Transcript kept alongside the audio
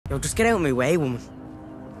Yo, just get out of my way, woman.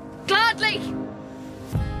 Gladly! You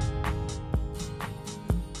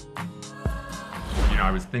know,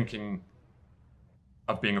 I was thinking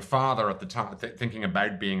of being a father at the time, thinking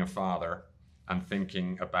about being a father and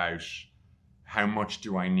thinking about how much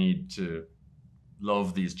do I need to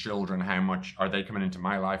love these children? How much are they coming into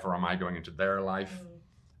my life, or am I going into their life?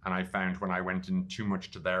 And I found when I went in too much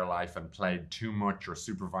to their life and played too much or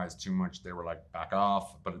supervised too much, they were like, back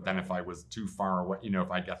off. But then if I was too far away, you know, if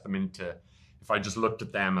I just looked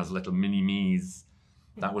at them as little mini-me's,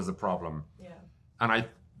 that was a problem. Yeah. And I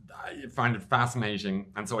find it fascinating.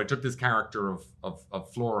 And so I took this character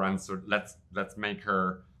of Flora and so let's make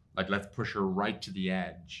her, like, let's push her right to the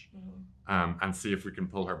edge and see if we can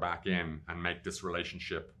pull her back in and make this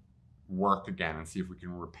relationship work again and see if we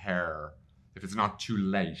can repair, if it's not too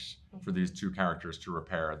late for these two characters to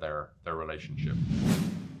repair their relationship.